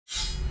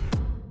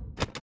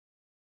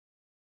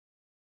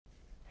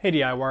Hey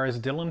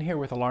DIYers, Dylan here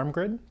with Alarm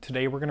Grid.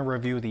 Today we're going to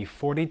review the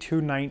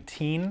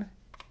 4219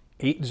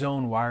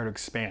 8-zone wired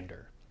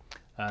expander.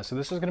 So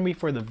this is going to be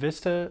for the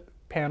VISTA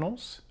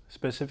panels,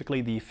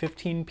 specifically the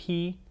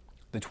 15P,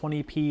 the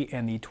 20P,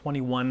 and the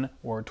 21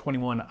 or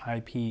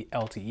 21IP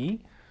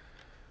LTE.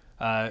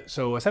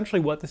 So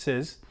essentially what this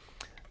is,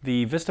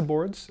 the VISTA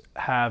boards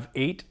have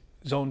 8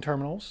 zone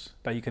terminals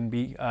that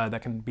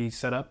can be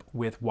set up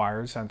with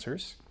wired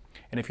sensors.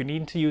 And if you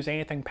need to use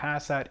anything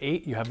past that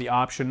 8, you have the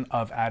option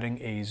of adding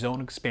a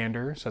zone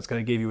expander. So it's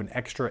going to give you an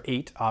extra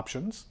 8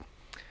 options.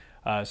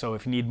 So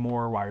if you need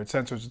more wired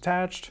sensors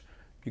attached,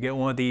 you get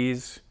one of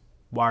these,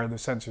 wire the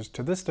sensors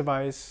to this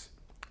device,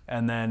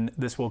 and then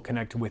this will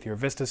connect with your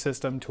VISTA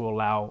system to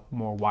allow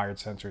more wired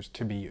sensors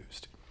to be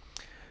used.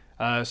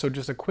 So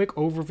just a quick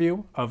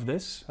overview of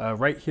this.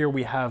 Right here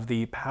we have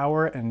the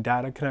power and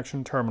data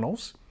connection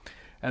terminals.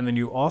 And then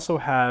you also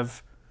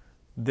have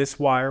this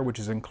wire, which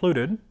is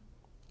included,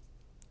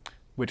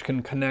 which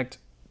can connect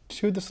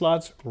to the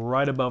slots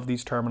right above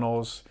these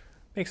terminals.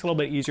 Makes it a little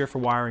bit easier for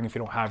wiring if you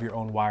don't have your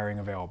own wiring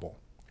available.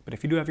 But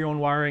if you do have your own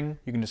wiring,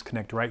 you can just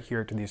connect right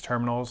here to these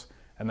terminals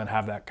and then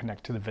have that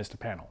connect to the VISTA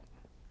panel.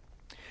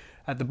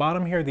 At the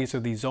bottom here, these are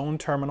the zone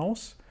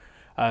terminals.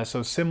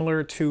 So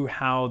similar to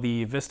how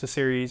the VISTA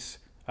series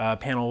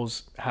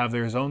panels have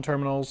their zone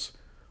terminals,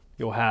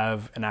 you'll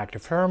have an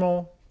active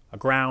terminal, a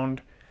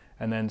ground,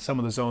 and then some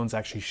of the zones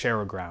actually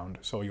share a ground.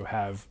 So you'll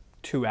have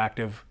 2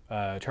 active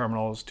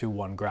terminals to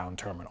 1 ground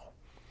terminal.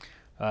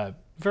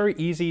 Very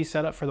easy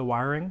setup for the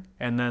wiring,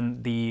 and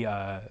then the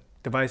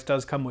device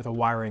does come with a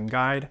wiring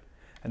guide,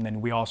 and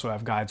then we also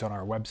have guides on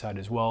our website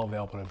as well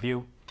available to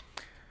view.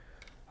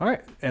 All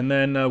right, and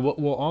then what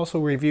we'll also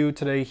review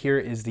today here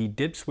is the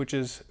dip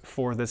switches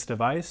for this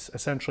device.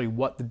 Essentially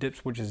what the dip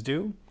switches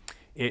do,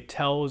 it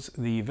tells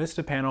the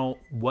VISTA panel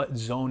what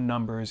zone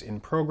numbers in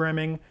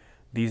programming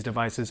these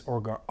devices are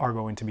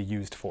going to be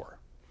used for.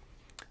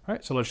 All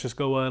right, so let's just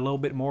go a little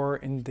bit more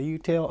in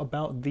detail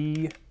about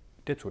the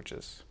dip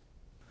switches.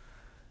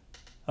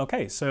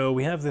 Okay, so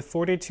we have the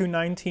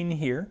 4219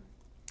 here,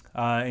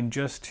 and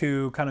just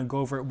to kind of go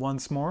over it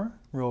once more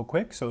real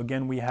quick. So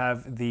again, we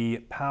have the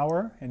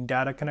power and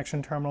data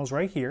connection terminals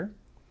right here.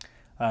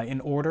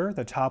 In order,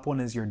 the top one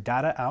is your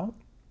data out.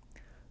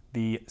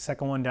 The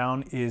second one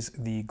down is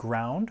the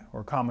ground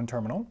or common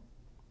terminal.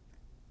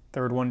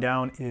 Third one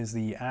down is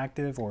the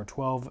active or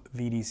 12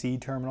 VDC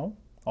terminal,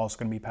 also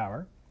going to be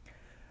power.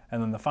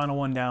 And then the final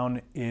one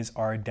down is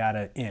our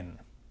data in.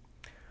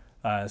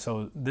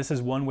 So this is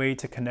one way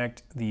to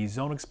connect the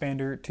zone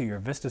expander to your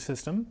VISTA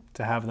system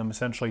to have them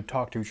essentially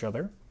talk to each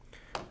other.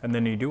 And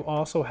then you do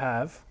also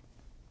have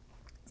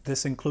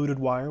this included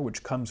wire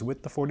which comes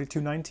with the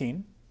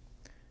 4219.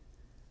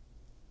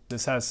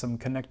 This has some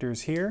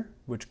connectors here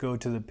which go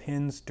to the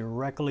pins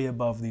directly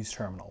above these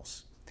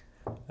terminals.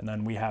 And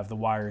then we have the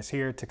wires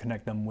here to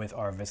connect them with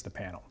our VISTA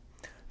panel.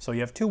 So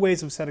you have 2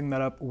 ways of setting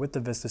that up with the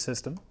VISTA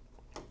system.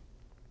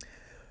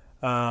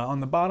 On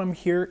the bottom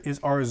here is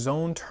our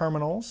zone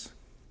terminals.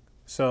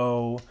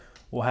 So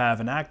we'll have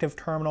an active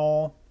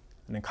terminal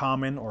and a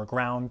common or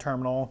ground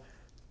terminal,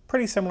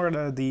 pretty similar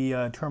to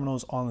the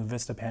terminals on the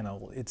VISTA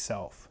panel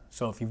itself.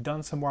 So if you've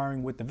done some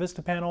wiring with the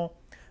VISTA panel,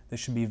 this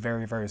should be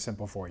very, very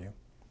simple for you.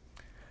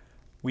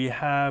 We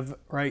have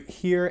right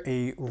here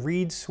a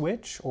reed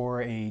switch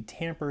or a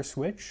tamper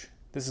switch.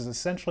 This is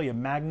essentially a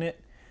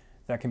magnet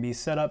that can be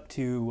set up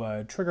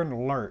to trigger an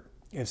alert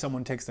if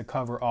someone takes the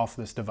cover off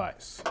this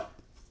device.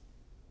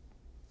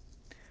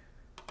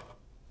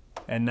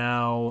 And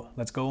now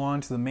let's go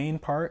on to the main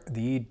part,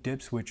 the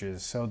dip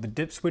switches. So the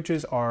dip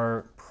switches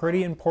are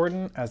pretty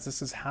important as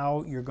this is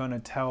how you're going to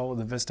tell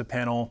the VISTA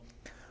panel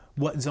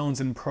what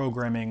zones in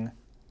programming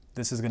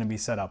this is going to be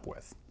set up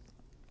with.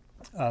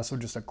 So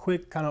just a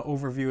quick kind of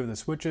overview of the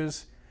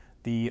switches.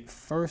 The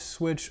first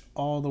switch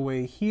all the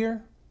way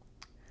here,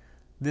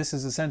 this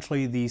is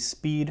essentially the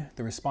speed,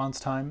 the response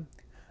time.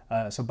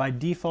 So by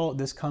default,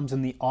 this comes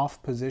in the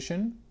off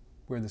position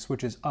where the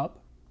switch is up.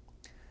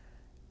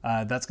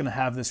 That's going to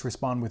have this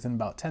respond within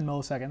about 10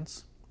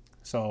 milliseconds.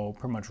 So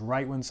pretty much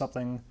right when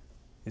something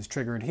is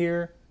triggered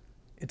here,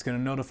 it's going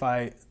to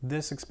notify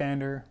this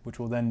expander, which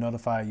will then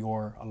notify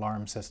your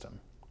alarm system.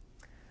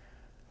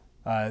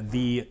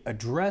 The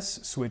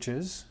address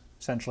switches,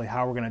 essentially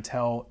how we're going to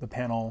tell the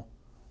panel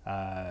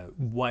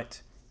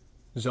what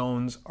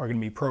zones are going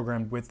to be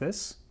programmed with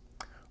this,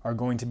 are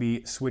going to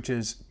be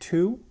switches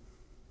 2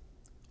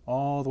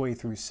 all the way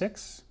through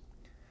 6.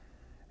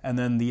 And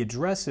then the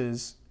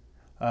addresses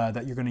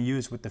that you're going to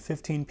use with the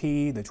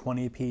 15P, the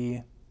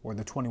 20P, or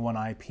the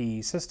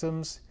 21IP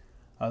systems.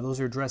 Those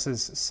are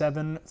addresses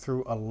 7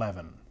 through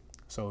 11.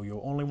 So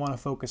you'll only want to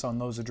focus on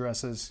those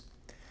addresses.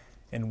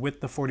 And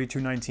with the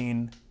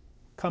 4219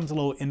 comes a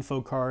little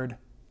info card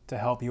to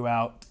help you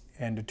out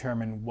and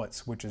determine what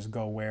switches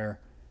go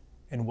where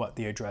and what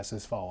the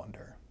addresses fall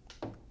under.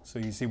 So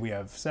you see we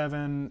have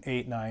 7,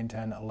 8, 9,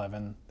 10,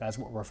 11. That's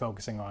what we're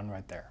focusing on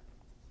right there.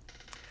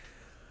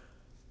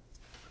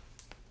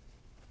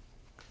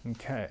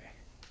 Okay,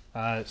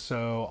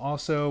 so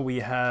also we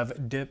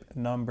have dip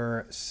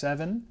number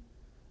 7.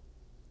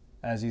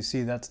 As you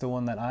see, that's the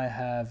one that I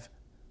have,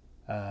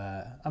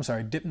 I'm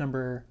sorry, dip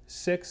number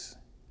 6.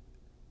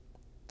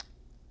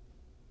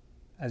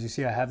 As you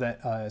see, I have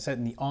that set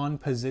in the on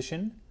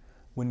position.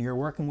 When you're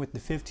working with the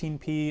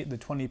 15P, the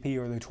 20P,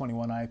 or the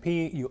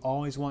 21IP, you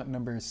always want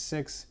number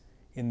 6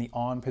 in the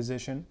on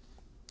position.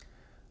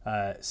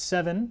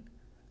 7,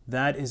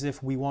 that is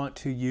if we want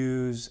to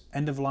use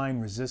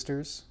end-of-line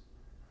resistors,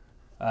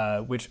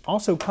 which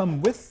also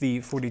come with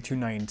the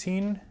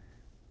 4219.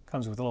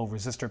 Comes with a little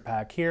resistor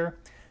pack here.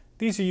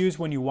 These are used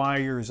when you wire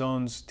your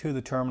zones to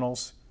the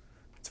terminals.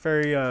 It's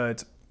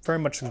very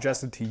much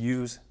suggested to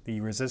use the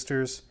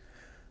resistors.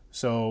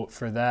 So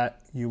for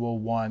that, you will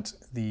want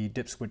the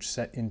dip switch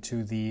set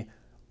into the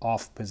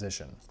off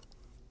position.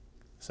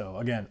 So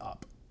again,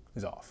 up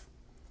is off.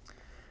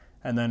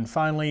 And then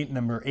finally,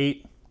 number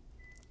 8,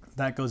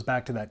 that goes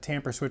back to that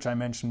tamper switch I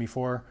mentioned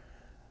before.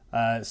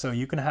 So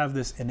you can have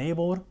this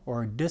enabled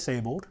or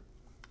disabled.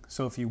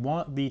 So if you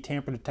want the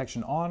tamper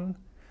detection on,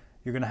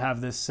 you're going to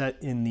have this set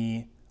in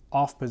the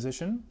off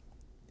position.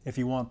 If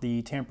you want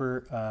the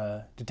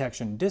tamper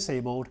detection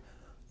disabled,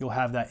 you'll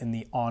have that in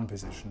the on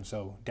position,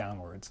 so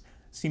downwards.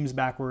 Seems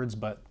backwards,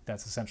 but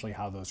that's essentially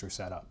how those are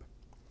set up.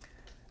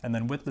 And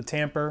then with the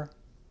tamper,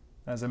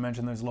 as I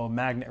mentioned, there's a little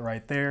magnet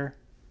right there.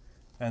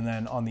 And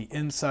then on the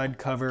inside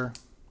cover,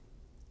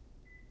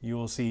 you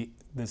will see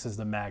this is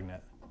the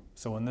magnet.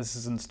 So when this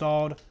is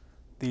installed,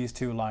 these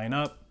two line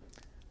up.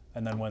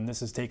 And then when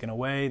this is taken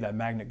away, that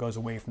magnet goes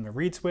away from the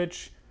reed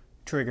switch,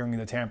 triggering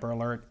the tamper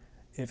alert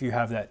if you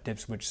have that dip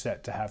switch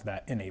set to have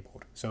that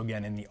enabled. So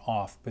again, in the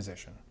off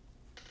position.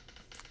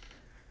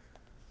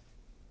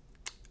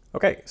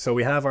 Okay, so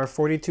we have our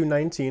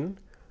 4219.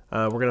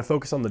 We're going to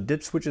focus on the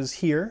dip switches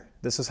here.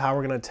 This is how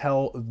we're going to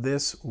tell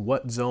this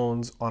what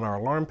zones on our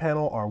alarm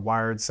panel our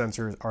wired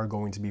sensors are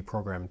going to be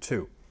programmed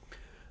to.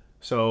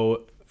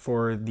 So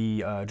for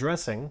the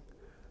addressing,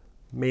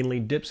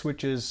 mainly dip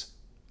switches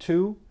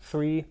 2,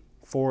 3,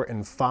 4,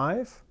 and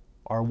 5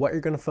 are what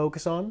you're going to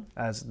focus on,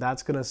 as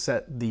that's going to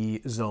set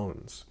the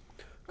zones.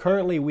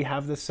 Currently, we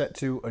have this set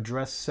to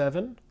address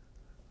 7.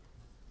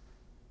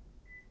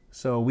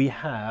 So we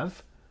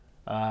have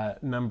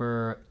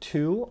number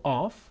 2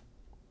 off,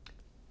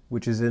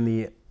 which is in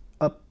the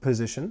up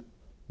position,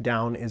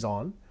 down is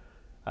on.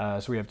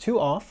 So we have 2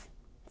 off,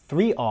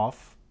 3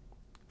 off,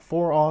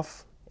 4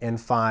 off,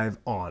 and 5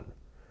 on.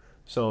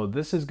 So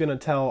this is going to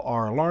tell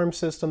our alarm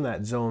system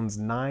that zones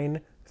 9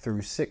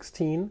 through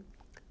 16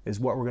 is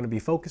what we're going to be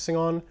focusing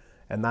on,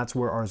 and that's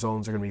where our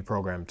zones are going to be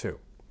programmed to.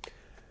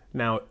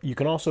 Now, you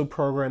can also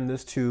program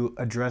this to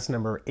address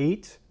number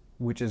 8,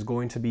 which is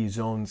going to be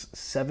zones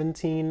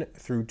 17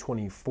 through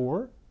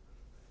 24.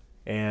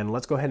 And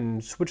let's go ahead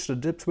and switch the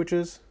dip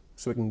switches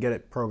so we can get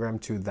it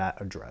programmed to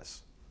that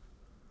address.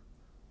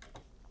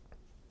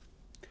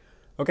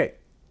 Okay,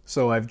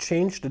 so I've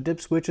changed the dip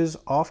switches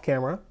off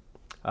camera,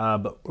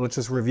 but let's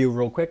just review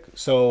real quick.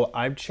 So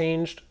I've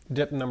changed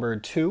dip number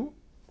 2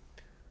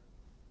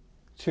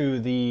 to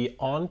the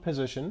on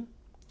position.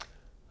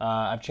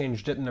 I've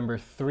changed dip number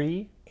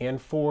 3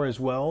 and 4 as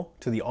well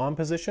to the on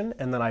position,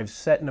 and then I've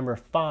set number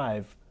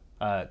 5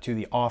 to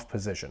the off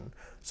position.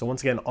 So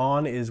once again,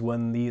 on is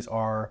when these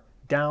are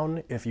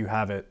down if you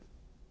have it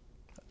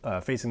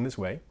facing this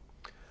way.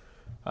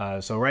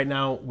 So right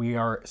now we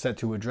are set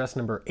to address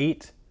number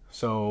 8.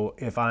 So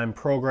if I'm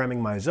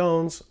programming my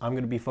zones, I'm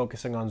going to be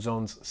focusing on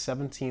zones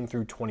 17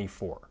 through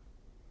 24.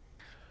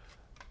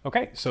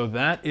 Okay, so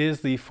that is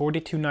the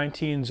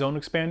 4219 zone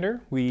expander.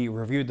 We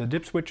reviewed the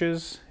dip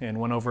switches and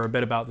went over a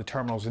bit about the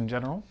terminals in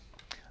general.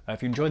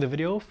 If you enjoyed the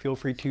video, feel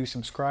free to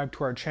subscribe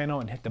to our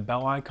channel and hit the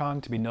bell icon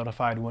to be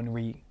notified when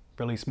we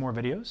release more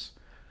videos.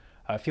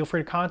 Feel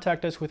free to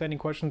contact us with any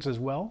questions as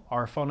well.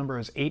 Our phone number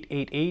is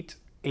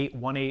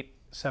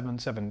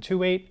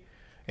 888-818-7728,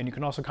 and you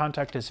can also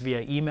contact us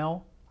via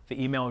email.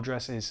 The email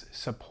address is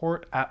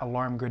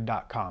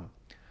support@alarmgrid.com.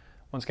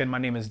 Once again, my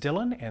name is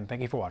Dylan, and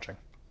thank you for watching.